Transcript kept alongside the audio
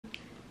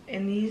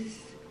And these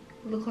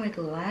look like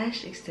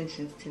lash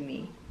extensions to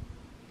me.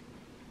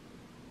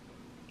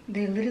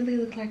 They literally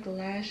look like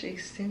lash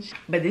extensions.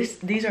 But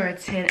these are a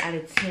 10 out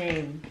of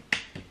 10.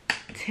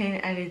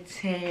 10 out of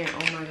 10.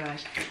 Oh my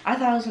gosh. I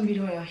thought I was gonna be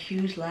doing a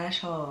huge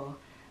lash haul,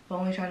 but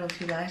only trying on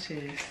 2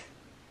 lashes.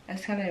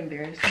 That's kind of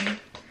embarrassing.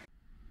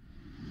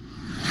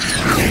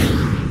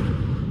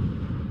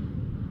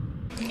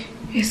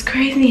 It's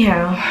crazy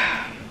how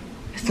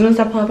as soon as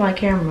I pull up my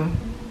camera,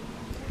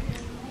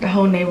 the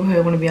whole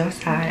neighborhood want to be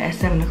outside at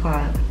 7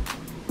 o'clock.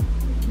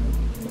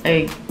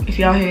 Like, if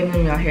y'all hear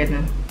them, y'all hear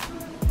them.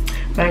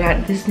 But I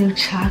got this new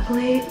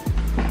chocolate.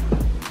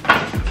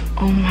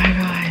 Oh my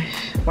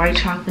gosh. White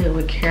chocolate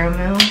with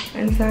caramel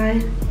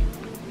inside.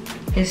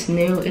 It's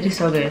new. It is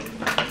so good.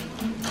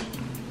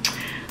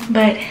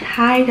 But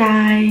hi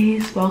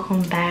guys.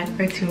 Welcome back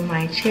to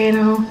my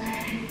channel.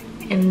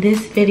 In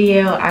this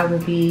video, I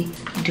will be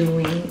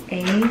doing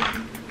a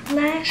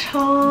lash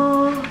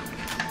haul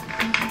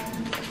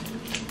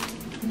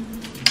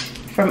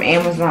from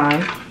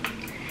Amazon.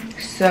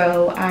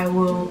 So I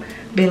will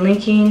be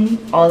linking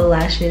all the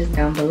lashes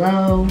down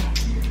below.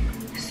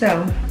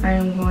 So I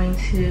am going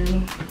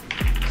to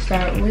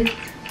start with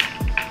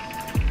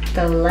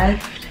the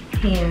left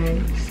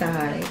hand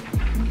side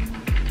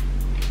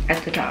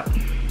at the top.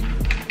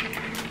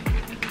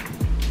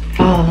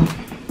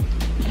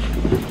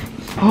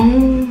 Oh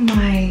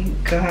my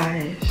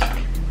gosh.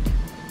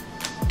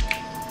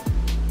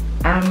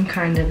 I'm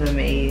kind of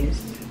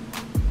amazed.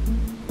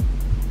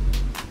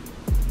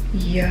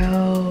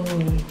 Yo.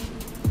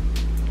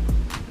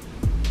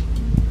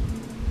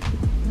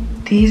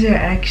 These are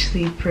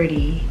actually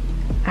pretty.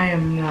 I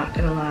am not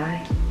gonna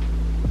lie.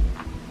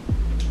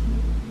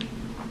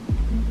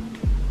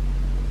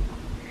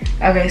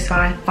 Okay, so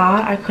I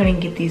thought I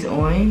couldn't get these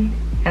on,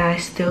 and I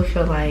still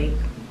feel like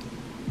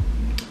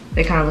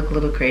they kind of look a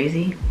little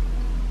crazy.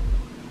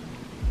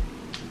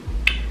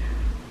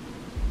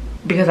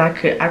 Because I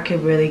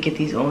could really get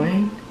these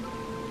on,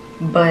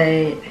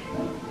 but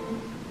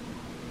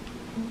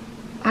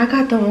I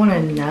got them on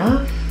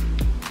enough.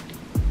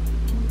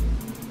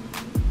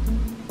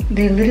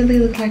 They literally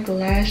look like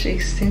lash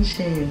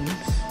extensions,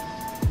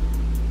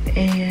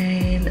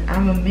 and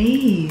I'm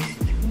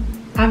amazed.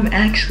 I'm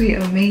actually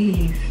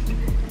amazed.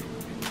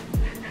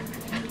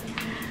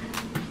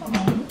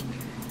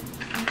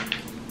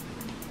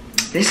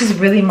 This is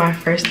really my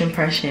first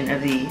impression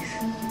of these.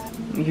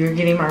 You're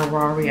getting my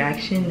raw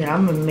reaction that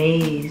I'm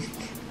amazed.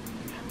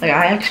 Like,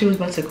 I actually was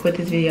about to quit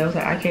this video. I was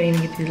like, I can't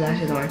even get these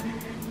lashes on.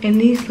 And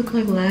these look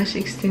like lash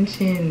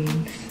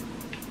extensions.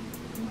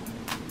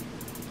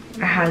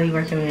 I highly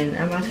recommend.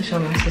 I'm about to show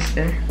my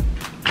sister.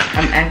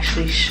 I'm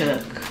actually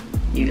shook,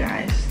 you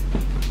guys.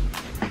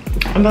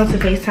 I'm about to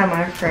FaceTime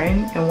my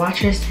friend and watch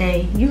her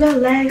say, you got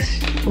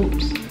lash,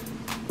 oops.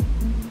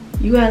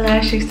 You got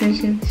lash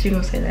extensions? She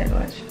gonna say that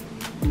much.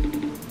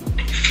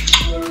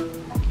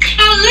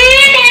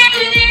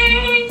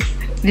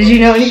 Did you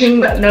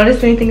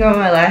notice anything about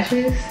my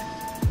lashes?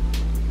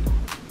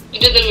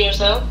 You did them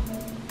yourself?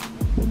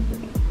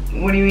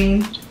 What do you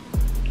mean?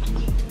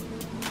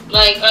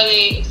 Like, are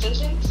they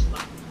extensions?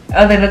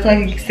 Oh, they look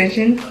like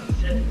extensions?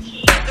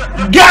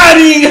 Got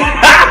it!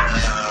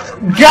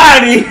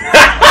 Got it!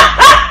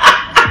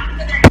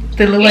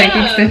 They look like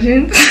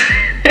extensions?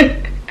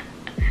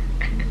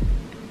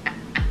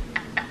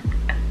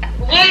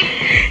 What?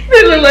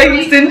 They look like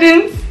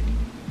extensions?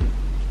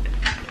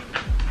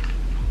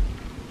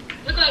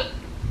 Look like...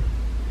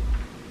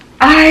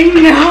 I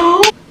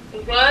know!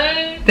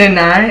 What? They're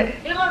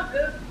not? They look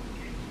good.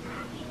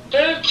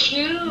 They're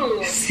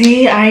cute.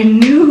 See, I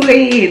knew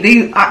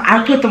it.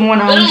 I put them on,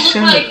 I was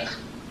shook. Like,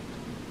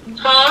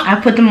 huh? I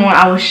put them on,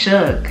 I was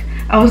shook.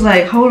 I was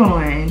like, hold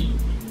on.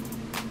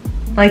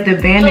 Like, the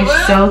band is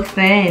so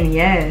thin,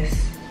 yes.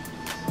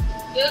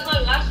 They look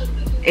like lashes.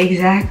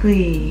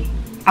 Exactly.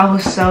 I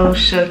was so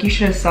shook. You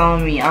should have saw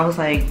me. I was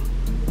like,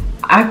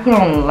 I put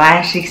on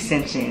lash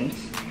extensions,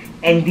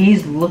 and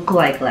these look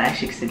like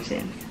lash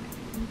extensions.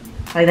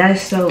 Like, that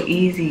is so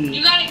easy.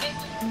 You gotta get...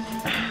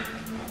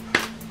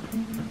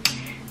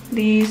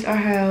 These are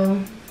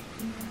how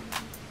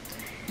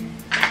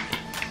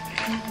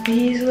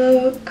these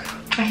look.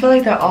 I feel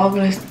like they're all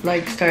gonna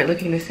like start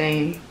looking the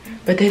same,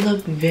 but they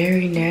look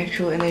very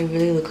natural and they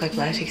really look like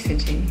lash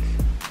extensions.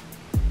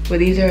 But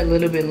these are a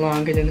little bit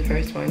longer than the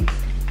first ones.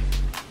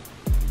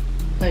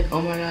 Like,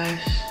 oh my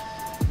gosh.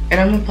 And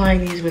I'm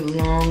applying these with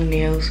long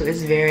nails, so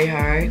it's very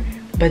hard,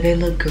 but they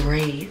look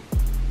great.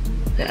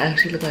 They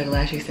actually look like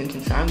lash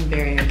extensions, so I'm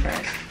very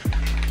impressed.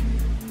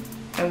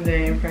 I'm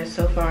very impressed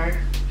so far.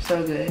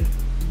 So good.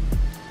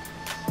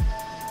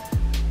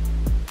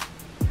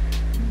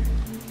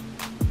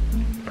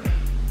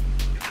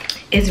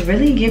 It's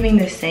really giving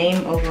the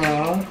same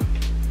overall.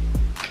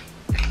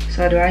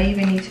 So do I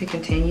even need to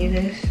continue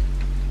this?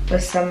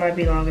 But some might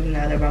be longer than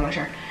the other, but I'm not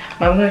sure.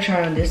 But I'm gonna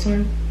try on this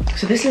one.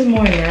 So this is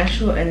more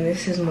natural and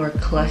this is more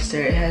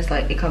clustered. It has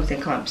like, it comes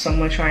in clumps. So I'm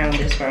gonna try on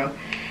this row.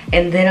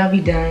 And then I'll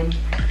be done.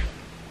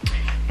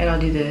 And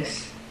I'll do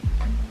this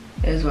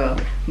as well.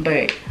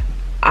 But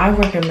I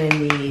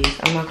recommend these.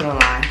 I'm not gonna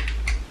lie.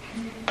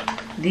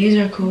 These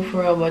are cool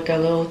for real, but they're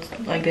little,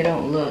 like they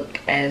don't look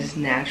as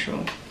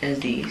natural as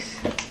these.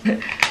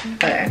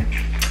 Okay.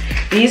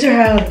 These are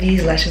how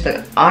these lashes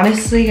look.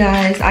 Honestly,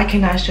 guys, I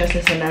cannot stress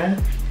this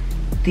enough.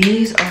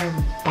 These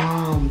are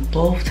bomb,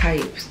 both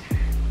types.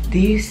 Do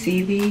you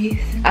see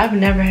these? I've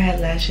never had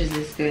lashes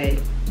this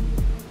good.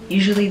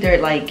 Usually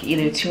they're like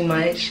either too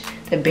much,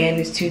 the band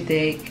is too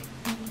thick,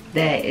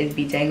 that it'd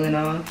be dangling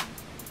off.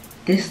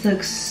 This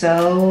looks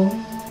so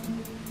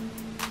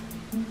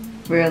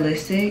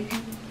realistic.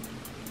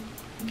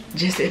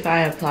 Just if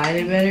I applied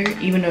it better,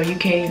 even though you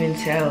can't even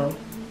tell.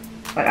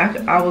 Like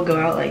I would go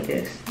out like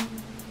this.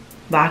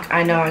 But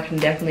I know I can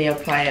definitely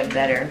apply it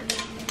better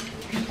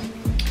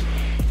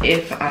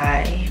if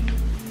I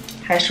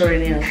had shorter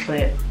nails,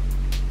 but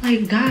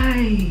like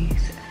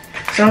guys.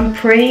 So I'm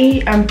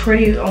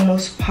pretty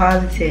almost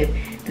positive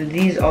that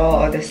these all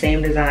are the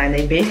same design.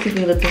 They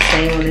basically look the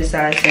same on this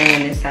side,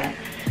 same on this side.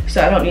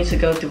 So I don't need to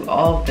go through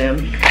all of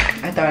them.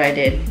 I thought I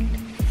did.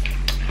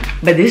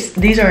 But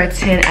these are a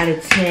 10 out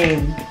of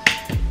 10.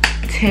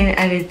 10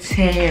 out of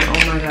 10.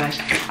 Oh my gosh.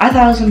 I thought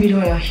I was gonna be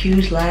doing a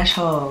huge lash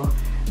haul,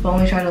 but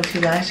only trying on 2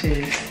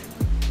 lashes.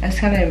 That's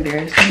kind of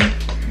embarrassing.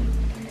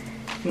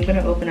 I'm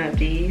gonna open up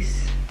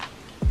these.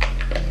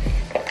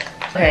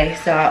 Okay,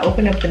 so I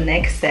opened up the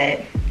next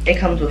set. It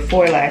comes with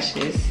 4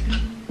 lashes,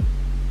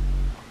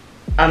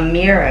 a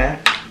mirror,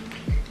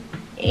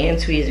 and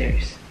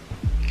tweezers.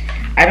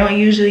 I don't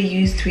usually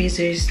use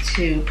tweezers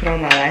to put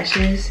on my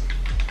lashes,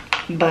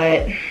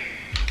 but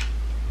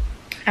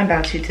I'm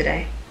about to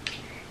today.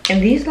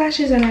 And these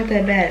lashes are not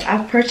that bad.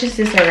 I've purchased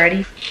this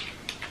already,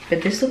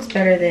 but this looks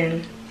better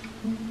than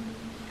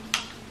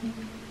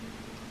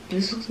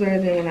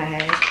what I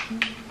had.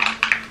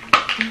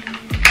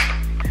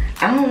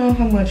 I don't know if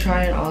I'm gonna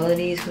try on all of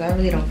these because I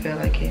really don't feel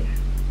like it.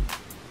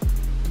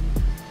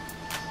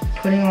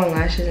 Putting on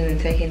lashes and then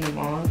taking them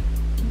off.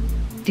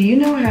 Do you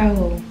know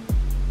how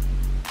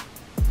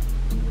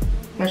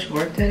much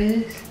work that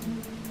is?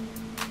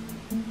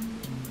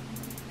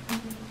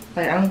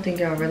 Like, I don't think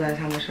y'all realize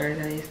how much work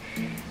that is.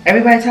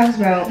 Everybody talks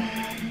about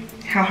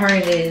how hard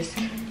it is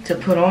to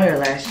put on your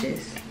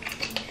lashes.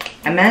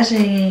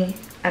 Imagine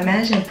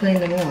putting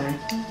them on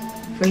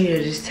for you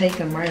to just take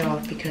them right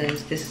off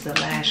because this is a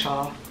lash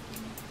haul.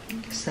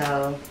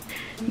 So,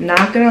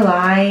 not gonna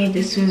lie,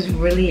 this was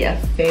really a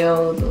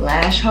failed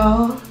lash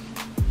haul.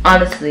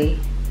 Honestly,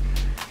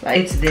 like,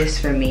 it's this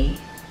for me.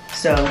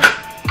 So,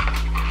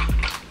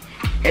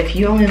 if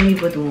you only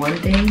leave with one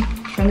thing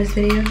from this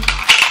video,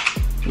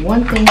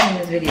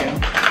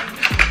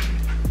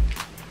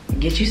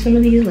 get you some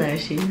of these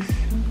lashes.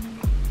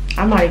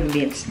 I'm not even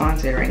being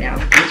sponsored right now.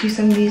 Get you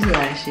some of these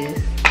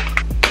lashes.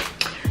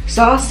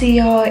 So I'll see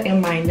y'all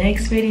in my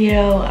next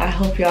video. I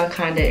hope y'all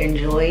kind of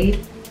enjoyed.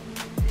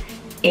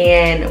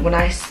 And when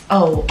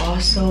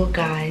also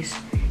guys,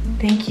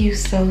 thank you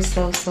so much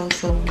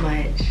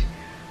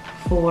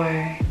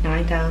for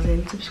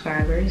 9,000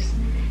 subscribers.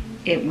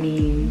 It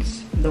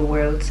means the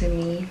world to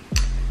me.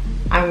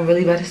 I'm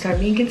really about to start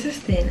being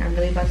consistent. I'm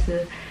really about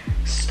to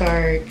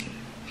start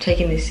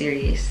taking this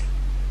serious.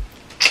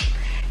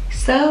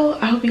 So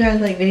I hope you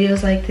guys like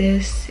videos like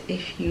this.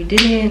 If you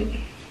did,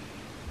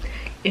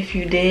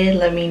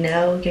 let me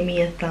know. Give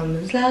me a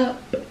thumbs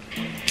up.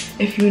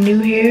 If you're new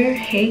here,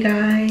 hey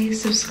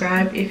guys,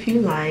 subscribe if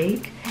you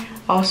like.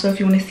 Also, if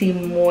you want to see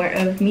more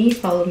of me,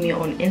 follow me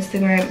on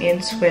Instagram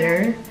and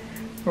Twitter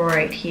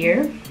right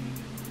here.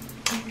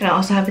 And I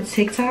also have a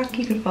TikTok.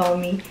 You can follow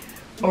me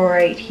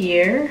right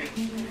here.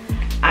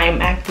 I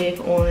am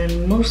active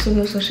on most of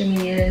those social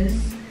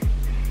medias.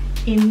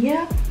 And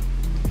yeah.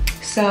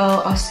 So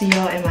I'll see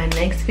y'all in my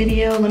next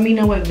video. Let me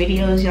know what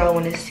videos y'all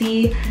want to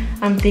see.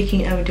 I'm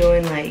thinking of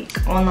doing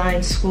like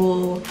online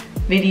school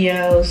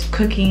videos,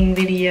 cooking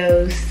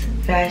videos,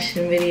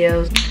 fashion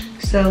videos.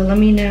 So let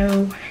me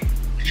know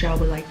what y'all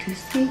would like to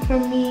see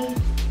from me.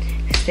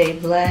 Stay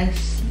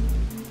blessed.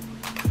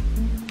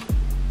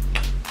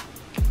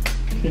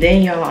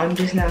 Then y'all, I'm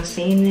just now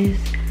seeing this,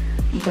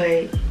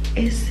 but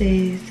it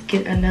says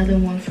get another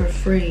one for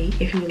free.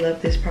 If you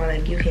love this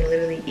product, you can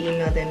literally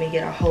email them and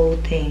get a whole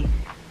thing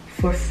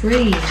for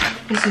free.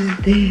 This is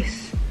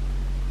this.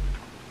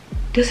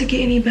 Does it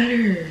get any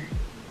better?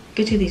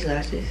 Get you these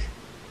lashes.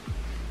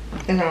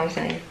 That's all I'm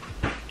saying.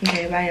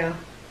 Okay, bye y'all.